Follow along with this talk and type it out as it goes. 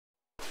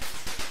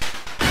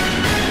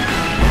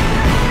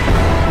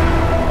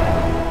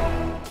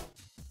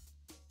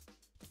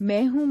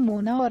मैं हूं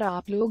मोना और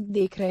आप लोग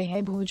देख रहे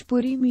हैं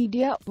भोजपुरी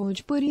मीडिया।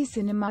 भोजपुरी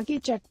सिनेमा की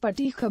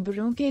चटपटी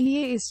खबरों के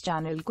लिए इस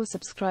चैनल को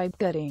सब्सक्राइब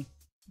करें।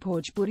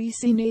 भोजपुरी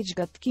सिने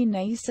जगत की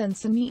नई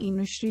सनसनी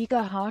इनुश्री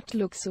का हॉट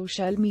लुक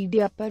सोशल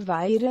मीडिया पर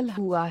वायरल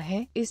हुआ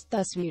है। इस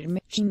तस्वीर में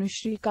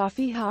इनुश्री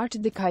काफी हॉट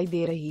दिखाई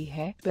दे रही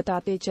है।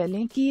 बताते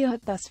चलें कि यह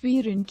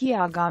तस्वीर इनकी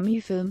आगामी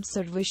फिल्म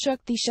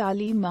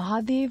सर्वशक्तिशाली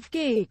महादेव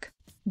के एक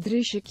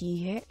दृश्य की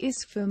है।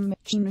 इस फिल्म में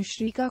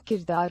इनुश्री का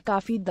किरदार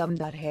काफी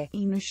दमदार है।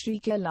 इनुश्री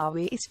के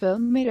अलावा इस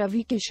फिल्म में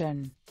रवि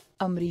किशन,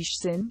 अमरीश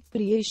सिंह,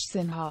 प्रियेश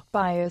सिन्हा,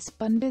 पायस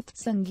पंडित,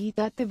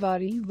 संगीता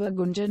तिवारी व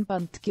गुंजन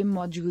पंत की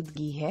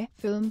मौजूदगी है।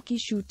 फिल्म की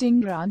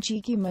शूटिंग रांची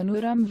की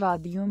मनोरम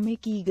वादियों में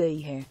की गई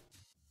है।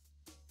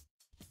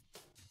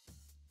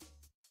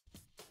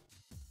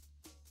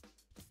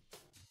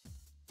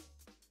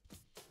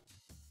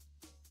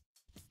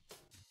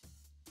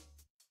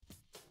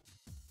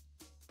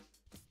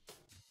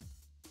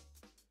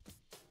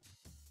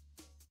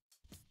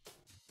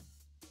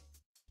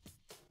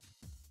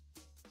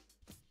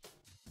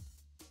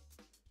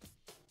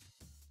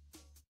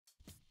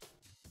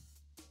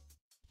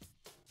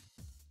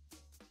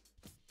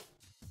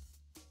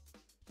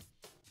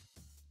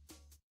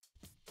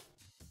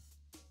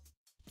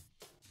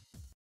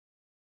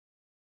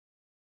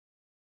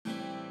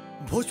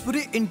 भोजपुरी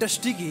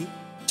इंडस्ट्री की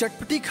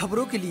चटपटी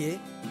खबरों के लिए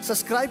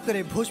सब्सक्राइब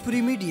करें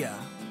भोजपुरी मीडिया।